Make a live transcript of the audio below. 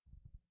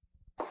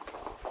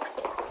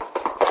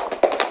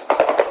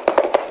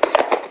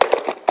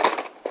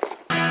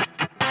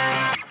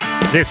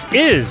This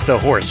is the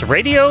Horse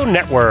Radio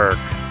Network.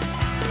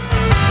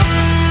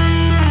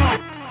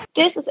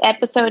 This is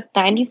episode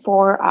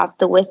 94 of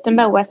the Wisdom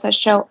by WESA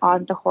show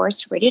on the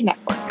Horse Radio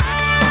Network.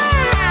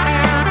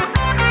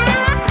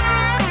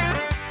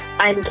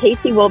 I'm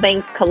Casey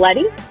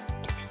Wilbanks-Coletti.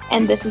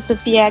 And this is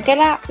Sophia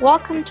Aguilar.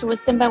 Welcome to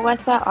Wisdom by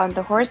WESA on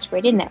the Horse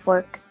Radio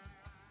Network.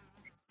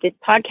 This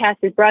podcast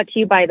is brought to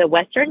you by the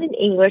Western and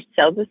English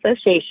Sales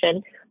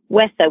Association,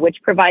 WESA,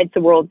 which provides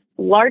the world's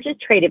largest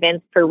trade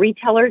events for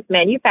retailers,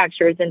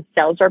 manufacturers, and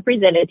sales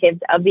representatives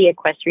of the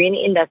equestrian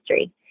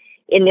industry.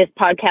 In this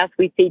podcast,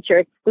 we feature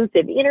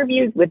exclusive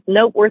interviews with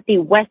noteworthy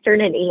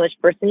Western and English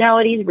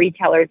personalities,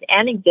 retailers,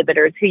 and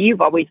exhibitors who you've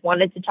always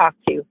wanted to talk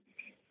to.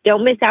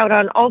 Don't miss out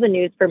on all the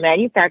news for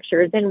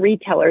manufacturers and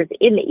retailers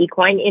in the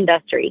equine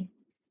industry.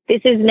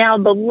 This is now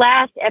the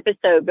last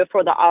episode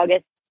before the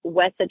August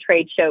WESA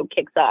trade show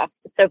kicks off.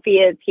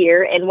 Sophia is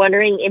here and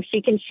wondering if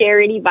she can share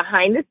any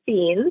behind the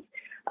scenes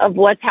of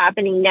what's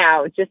happening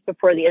now just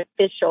before the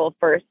official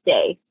first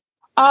day.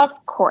 Of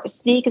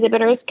course, the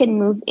exhibitors can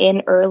move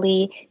in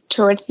early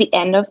towards the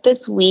end of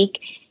this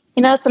week.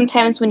 You know,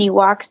 sometimes when you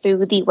walk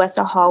through the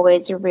WESA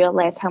hallways, you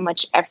realize how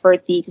much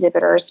effort the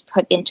exhibitors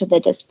put into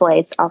the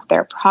displays of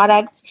their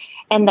products.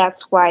 And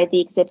that's why the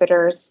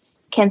exhibitors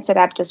can set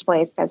up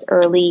displays as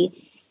early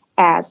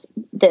as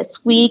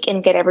this week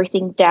and get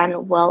everything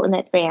done well in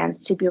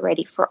advance to be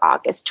ready for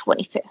August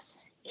 25th.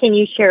 Can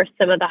you share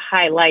some of the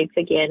highlights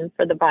again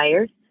for the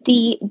buyers?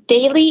 The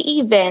daily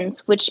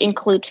events, which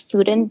include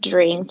food and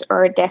drinks,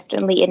 are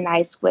definitely a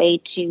nice way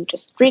to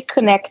just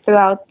reconnect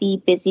throughout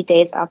the busy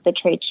days of the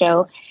trade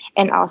show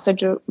and also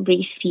to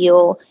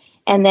refuel.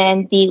 And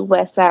then the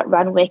WESA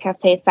Runway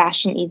Cafe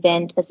fashion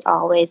event is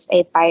always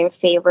a buyer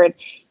favorite.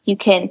 You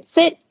can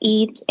sit,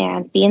 eat,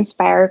 and be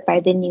inspired by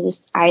the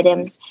news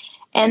items.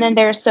 And then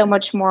there's so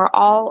much more.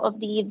 All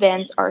of the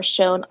events are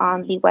shown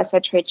on the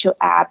WESA Trade Show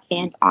app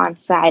and on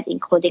site,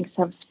 including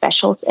some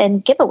specials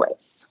and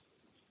giveaways.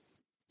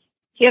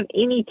 Do you have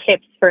any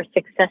tips for a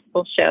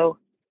successful show?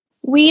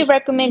 We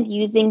recommend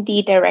using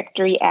the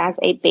directory as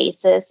a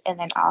basis and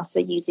then also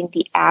using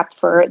the app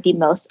for the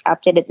most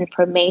updated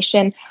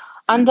information.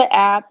 On the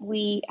app,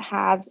 we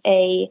have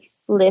a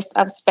list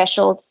of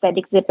specials that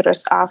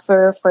exhibitors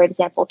offer, for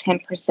example,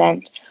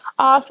 10%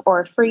 off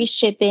or free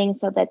shipping,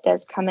 so that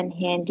does come in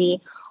handy,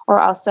 or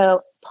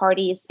also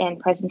parties and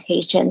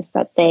presentations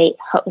that they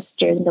host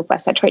during the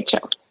WESA Trade Show.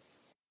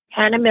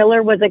 Hannah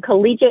Miller was a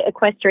collegiate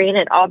equestrian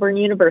at Auburn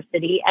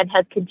University and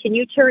has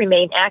continued to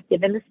remain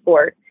active in the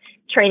sport,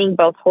 training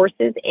both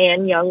horses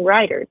and young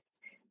riders.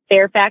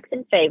 Fairfax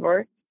in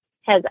Favor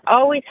has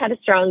always had a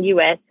strong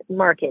U.S.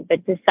 market,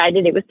 but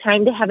decided it was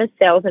time to have a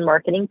sales and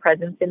marketing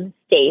presence in the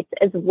States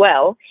as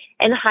well,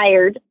 and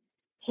hired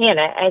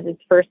Hannah as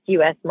its first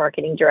U.S.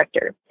 marketing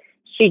director.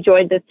 She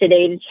joins us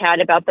today to chat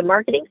about the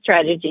marketing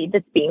strategy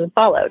that's being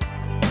followed.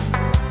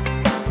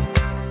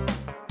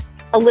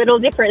 A little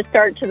different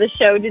start to the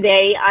show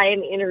today. I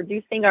am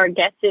introducing our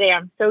guest today.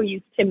 I'm so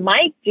used to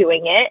Mike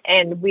doing it,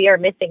 and we are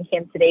missing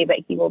him today, but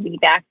he will be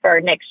back for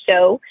our next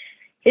show.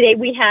 Today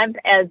we have,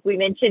 as we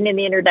mentioned in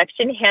the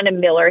introduction, Hannah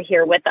Miller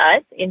here with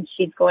us, and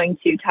she's going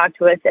to talk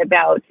to us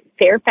about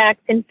Fairfax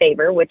in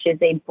Favor, which is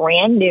a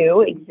brand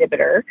new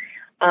exhibitor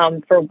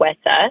for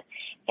WESA.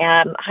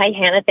 Hi,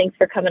 Hannah. Thanks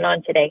for coming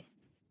on today.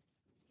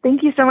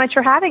 Thank you so much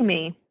for having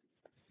me.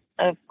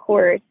 Of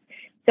course.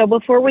 So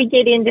before we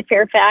get into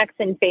Fairfax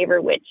in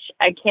Favor, which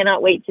I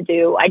cannot wait to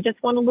do, I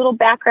just want a little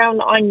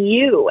background on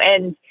you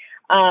and,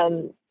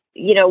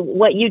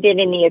 what you did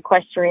in the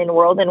equestrian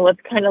world and what's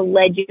kind of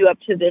led you up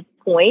to this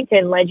point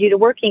and led you to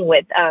working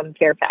with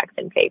Fairfax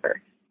in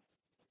Favor.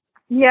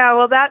 Yeah,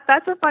 well,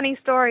 that's a funny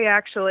story,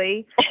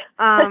 actually.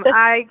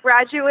 I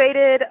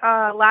graduated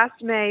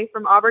last May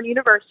from Auburn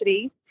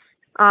University,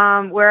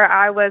 where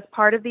I was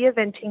part of the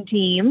eventing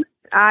team.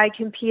 I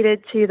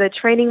competed to the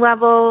training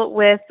level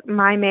with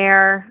my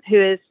mare, who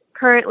is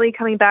currently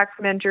coming back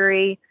from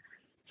injury,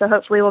 so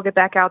hopefully we'll get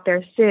back out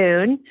there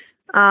soon.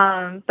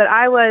 But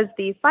I was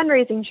the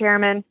fundraising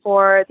chairman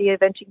for the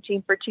eventing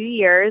team for 2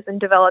 years and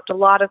developed a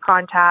lot of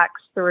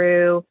contacts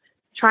through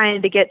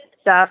trying to get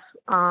stuff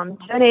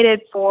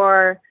donated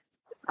for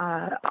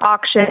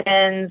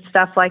auctions,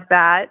 stuff like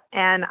that.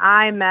 And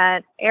I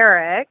met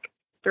Eric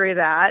through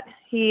that.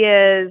 He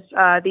is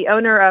the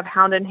owner of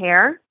Hound and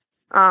Hare,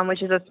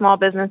 which is a small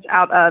business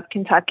out of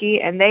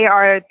Kentucky, and they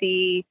are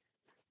the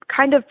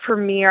kind of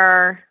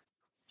premier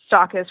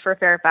stockist for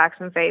Fairfax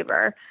in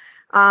Favor.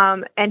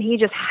 And he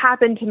just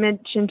happened to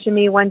mention to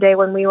me one day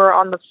when we were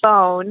on the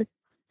phone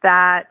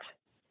that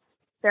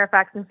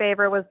Fairfax in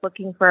Favor was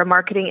looking for a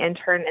marketing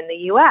intern in the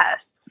U.S.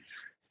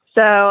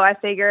 So I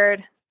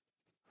figured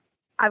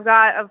I've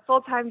got a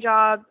full-time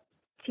job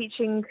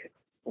teaching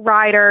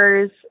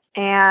riders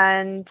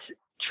and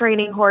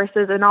training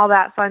horses and all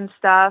that fun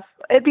stuff.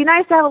 It'd be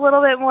nice to have a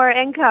little bit more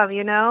income,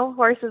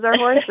 horses are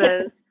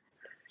horses.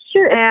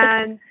 Sure.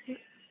 And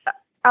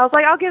I was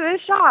like, I'll give it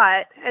a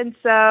shot. And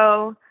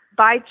so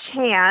by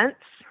chance,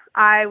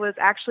 I was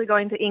actually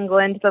going to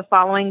England the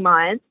following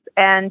month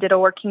and did a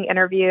working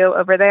interview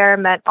over there,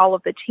 met all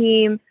of the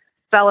team,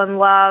 fell in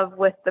love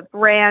with the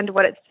brand,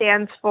 what it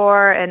stands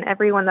for, and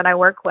everyone that I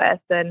work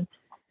with. And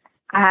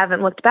I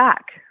haven't looked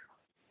back.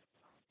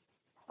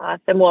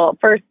 Awesome. Well,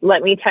 first,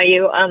 let me tell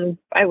you,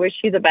 I wish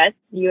you the best,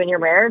 you and your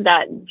mare.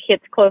 That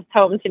hits close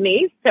home to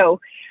me. So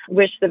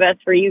wish the best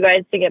for you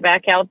guys to get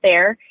back out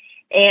there.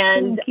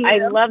 And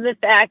I love the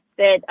fact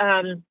that,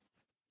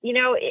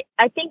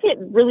 I think it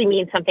really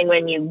means something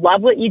when you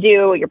love what you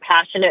do, you're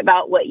passionate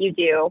about what you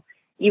do.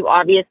 You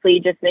obviously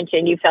just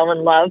mentioned you fell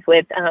in love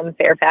with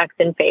Fairfax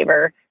and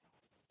Favor.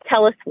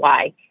 Tell us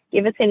why.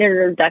 Give us an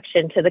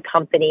introduction to the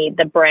company,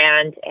 the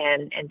brand,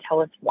 and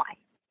tell us why.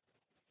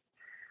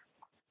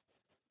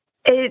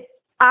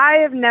 I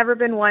have never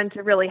been one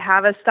to really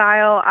have a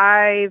style.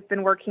 I've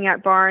been working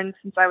at barns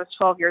since I was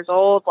 12 years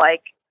old.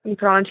 Like, you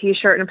put on a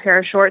t-shirt and a pair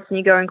of shorts and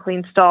you go and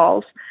clean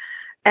stalls.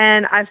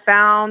 And I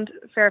found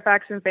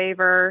Fairfax and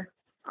Favor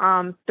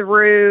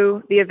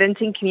through the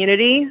eventing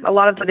community. A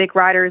lot of the big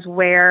riders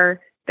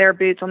wear their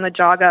boots on the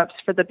jog ups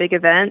for the big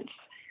events.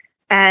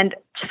 And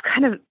just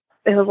kind of,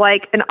 it was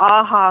like an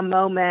aha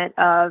moment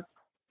of,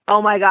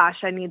 oh my gosh,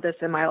 I need this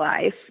in my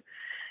life.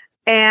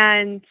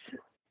 And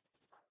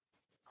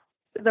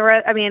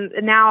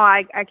now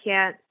I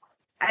can't,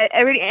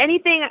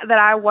 anything that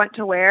I want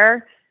to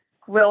wear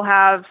will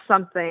have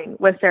something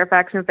with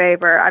Fairfax and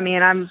Favor. I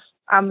mean,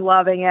 I'm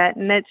loving it.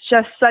 And it's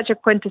just such a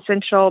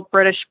quintessential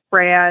British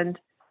brand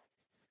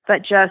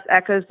that just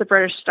echoes the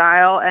British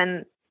style.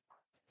 And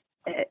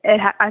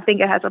I think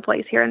it has a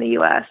place here in the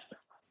U.S.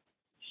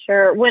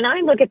 Sure. When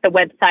I look at the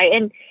website,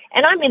 and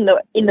I'm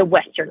in the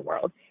Western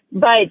world,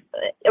 but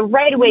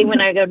right away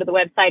when I go to the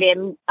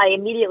website, I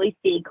immediately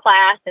see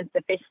class and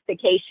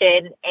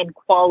sophistication and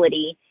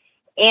quality.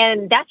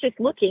 And that's just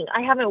looking.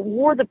 I haven't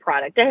wore the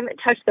product. I haven't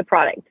touched the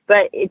product,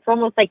 but it's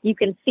almost like you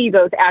can see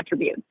those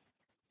attributes.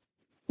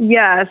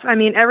 Yes. I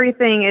mean,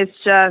 everything is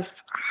just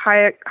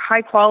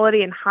high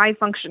quality and high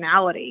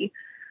functionality.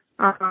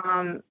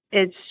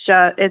 It's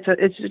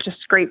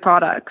just great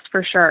products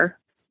for sure.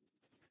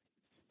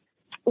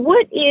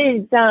 What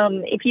is,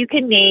 if you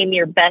can name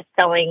your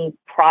best-selling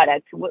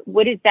product,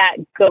 what is that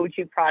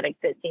go-to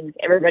product that seems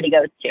everybody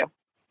goes to?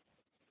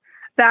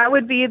 That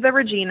would be the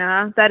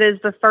Regina. That is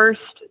the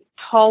first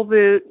tall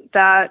boot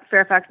that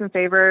Fairfax and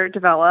Favor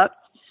developed.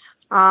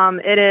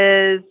 It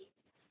is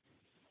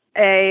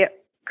a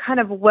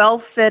kind of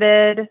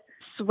well-fitted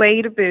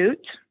suede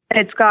boot.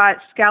 It's got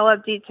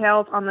scallop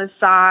details on the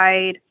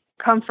side,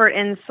 comfort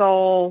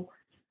insole,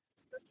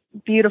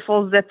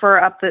 beautiful zipper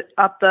up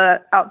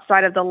the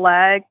outside of the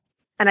leg,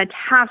 and a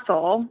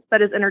tassel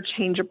that is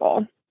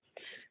interchangeable.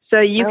 So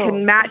you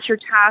can match your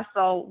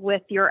tassel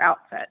with your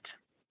outfit.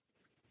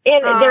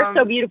 And they're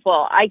so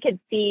beautiful. I could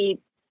see,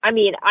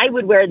 I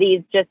would wear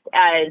these just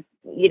as,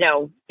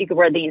 you could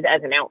wear these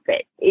as an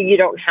outfit. You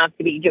don't have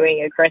to be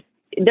doing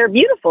they're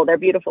beautiful. They're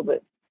beautiful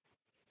boots.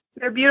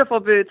 They're beautiful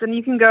boots. And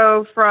you can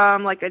go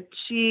from like a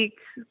chic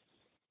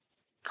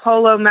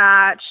polo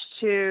match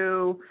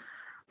to,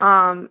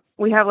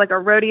 we have like a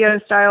rodeo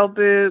style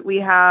boot. We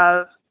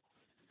have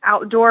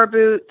outdoor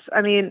boots.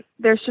 I mean,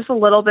 there's just a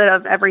little bit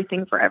of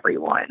everything for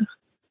everyone.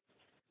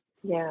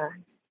 Yeah.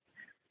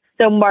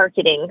 So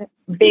marketing,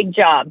 big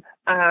job.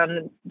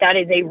 That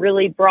is a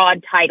really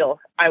broad title,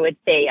 I would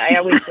say. I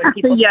always, when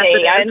people Yes,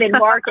 say I'm in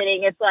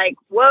marketing, it's like,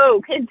 whoa,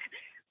 because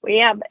we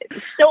have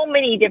so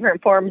many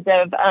different forms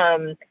of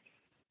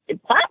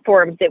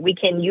platforms that we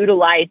can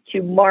utilize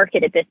to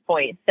market at this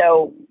point.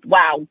 So,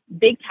 wow,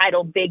 big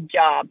title, big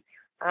job.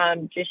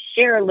 Just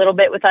share a little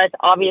bit with us.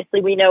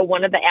 Obviously, we know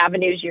one of the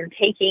avenues you're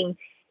taking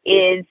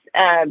is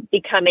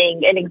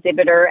becoming an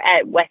exhibitor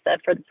at WESA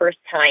for the first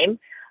time.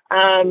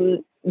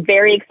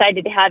 Very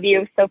excited to have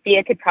you.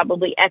 Sophia could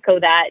probably echo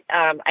that.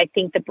 I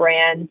think the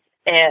brand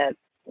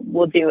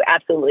will do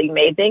absolutely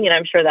amazing, and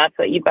I'm sure that's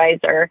what you guys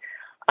are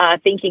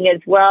thinking as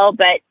well.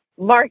 But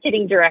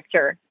marketing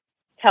director,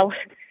 tell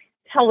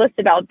us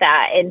about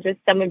that and just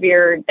some of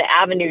the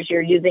avenues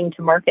you're using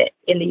to market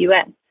in the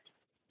U.S.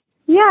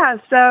 Yeah,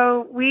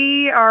 so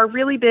we are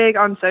really big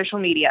on social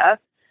media,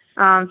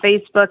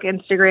 Facebook,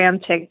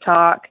 Instagram,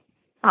 TikTok.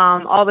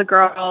 All the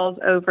girls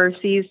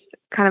overseas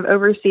kind of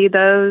oversee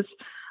those.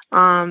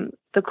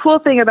 The cool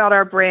thing about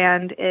our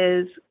brand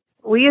is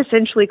we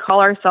essentially call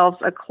ourselves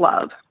a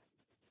club.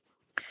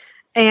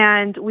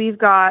 And we've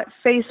got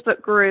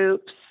Facebook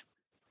groups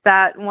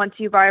that once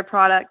you buy a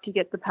product, you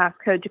get the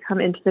passcode to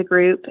come into the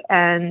group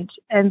and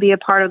be a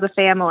part of the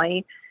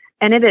family.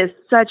 And it is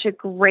such a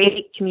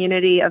great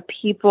community of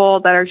people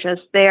that are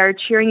just there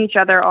cheering each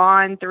other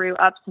on through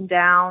ups and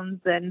downs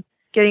and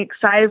getting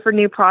excited for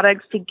new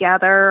products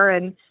together,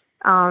 and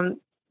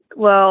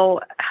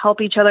will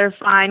help each other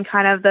find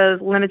kind of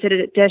those limited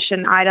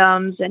edition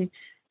items. And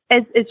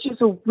it's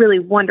just a really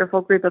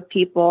wonderful group of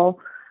people.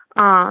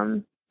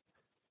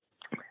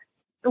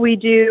 We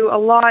do a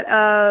lot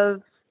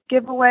of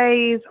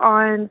giveaways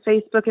on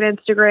Facebook and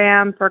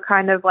Instagram for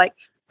kind of like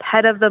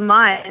pet of the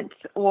month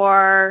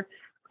or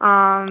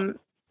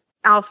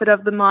outfit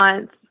of the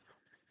month,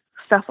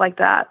 stuff like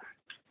that.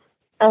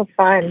 Oh,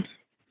 fun.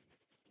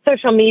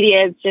 social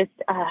media is just,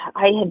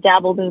 I had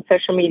dabbled in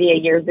social media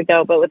years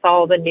ago, but with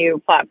all the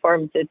new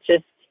platforms, it's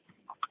so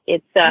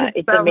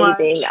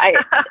amazing.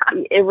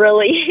 It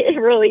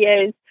really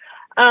is.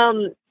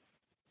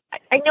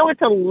 I know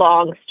it's a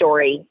long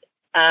story,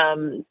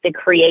 the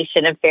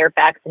creation of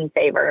Fairfax and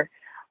Favor.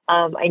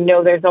 I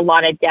know there's a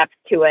lot of depth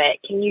to it.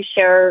 Can you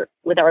share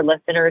with our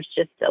listeners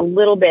just a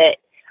little bit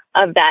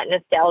of that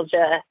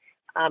nostalgia,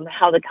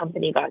 how the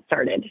company got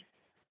started?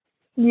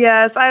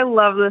 Yes, I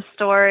love this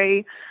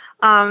story.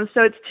 So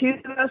it's two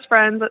best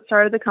friends that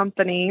started the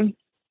company,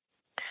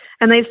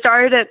 and they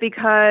started it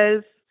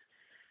because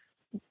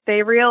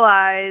they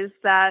realized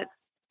that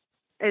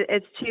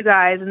it's two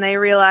guys, and they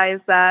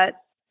realized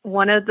that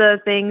one of the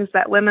things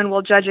that women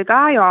will judge a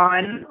guy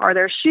on are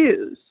their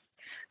shoes.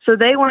 So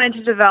they wanted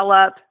to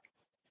develop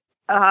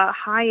a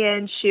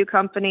high-end shoe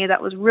company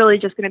that was really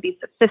just going to be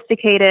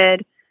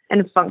sophisticated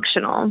and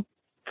functional.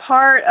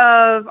 Part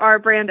of our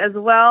brand as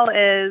well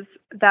is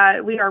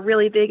that we are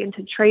really big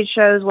into trade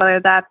shows, whether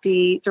that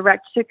be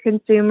direct to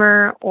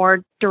consumer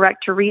or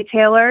direct to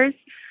retailers.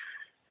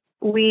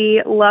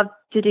 We love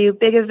to do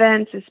big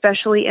events,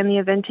 especially in the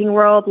eventing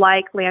world,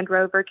 like Land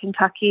Rover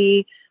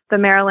Kentucky, the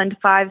Maryland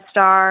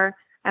 5-Star,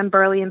 and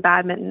Burley and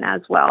Badminton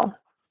as well.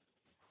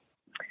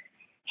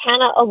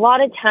 Hannah, a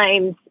lot of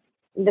times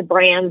the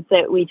brands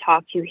that we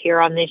talk to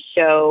here on this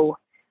show,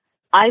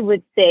 I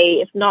would say,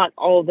 if not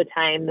all the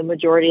time, the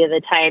majority of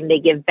the time, they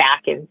give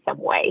back in some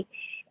way.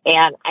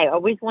 And I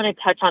always want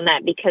to touch on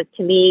that because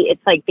to me,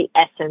 it's like the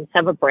essence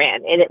of a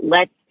brand, and it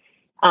lets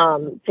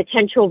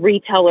potential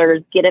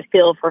retailers get a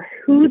feel for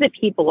who the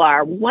people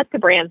are, what the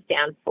brand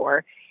stands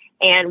for.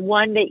 And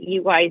one that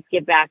you guys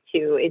give back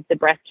to is the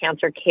breast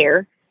cancer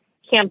care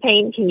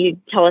campaign. Can you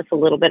tell us a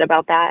little bit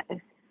about that?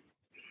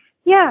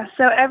 Yeah,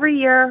 so every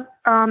year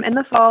in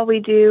the fall, we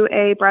do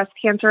a breast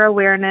cancer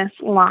awareness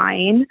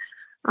line,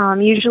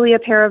 usually a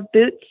pair of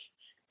boots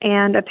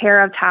and a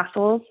pair of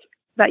tassels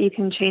that you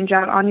can change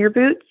out on your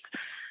boots.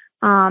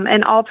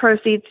 And all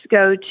proceeds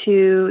go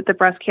to the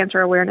Breast Cancer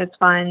Awareness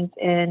Fund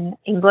in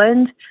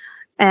England.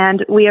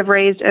 And we have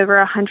raised over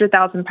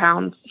 100,000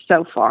 pounds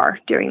so far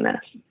doing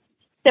this.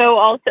 So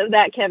also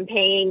that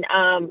campaign,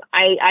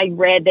 I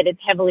read that it's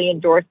heavily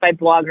endorsed by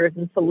bloggers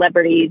and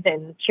celebrities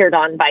and cheered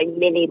on by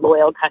many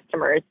loyal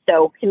customers.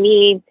 So to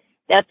me,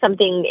 that's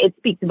something, it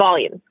speaks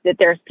volumes that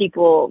there's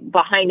people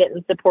behind it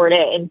and support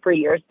it and for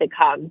years to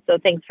come. So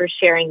thanks for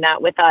sharing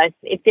that with us.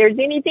 If there's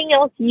anything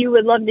else you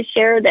would love to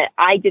share that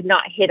I did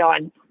not hit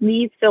on,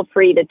 please feel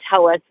free to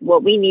tell us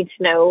what we need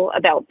to know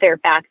about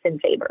Fairfax and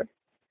Favor.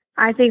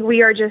 I think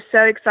we are just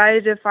so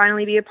excited to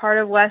finally be a part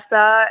of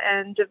WESA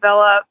and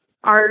develop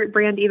our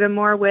brand even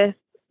more with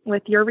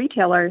your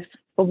retailers.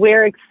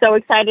 We're so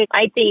excited.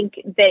 I think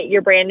that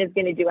your brand is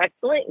going to do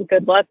excellent, and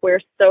good luck.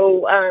 We're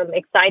so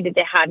excited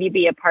to have you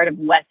be a part of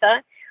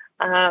WESA.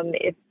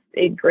 It's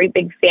a great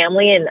big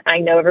family, and I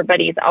know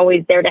everybody's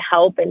always there to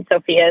help, and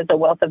Sophia is a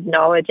wealth of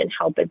knowledge and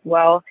help as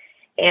well.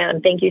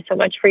 And thank you so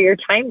much for your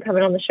time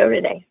coming on the show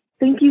today.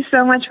 Thank you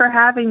so much for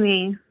having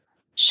me.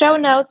 Show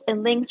notes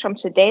and links from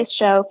today's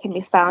show can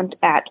be found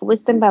at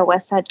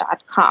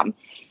wisdombywesa.com.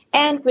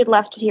 And we'd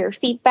love to hear your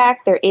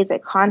feedback. There is a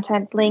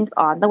content link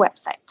on the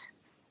website.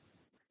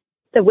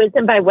 The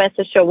Wisdom by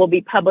WESA show will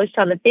be published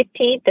on the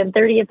 15th and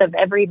 30th of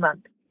every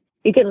month.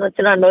 You can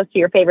listen on most of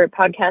your favorite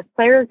podcast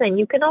players, and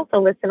you can also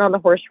listen on the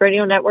Horse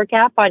Radio Network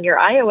app on your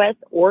iOS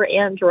or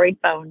Android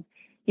phone.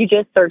 You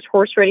just search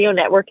Horse Radio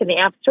Network in the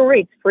App Store.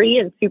 It's free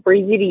and super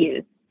easy to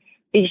use.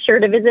 Be sure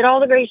to visit all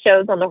the great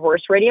shows on the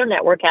Horse Radio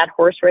Network at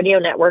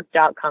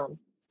horseradionetwork.com.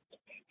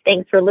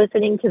 Thanks for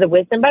listening to the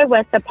Wisdom by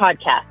WESA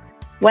podcast.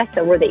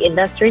 WESA, where the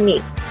industry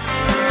meets.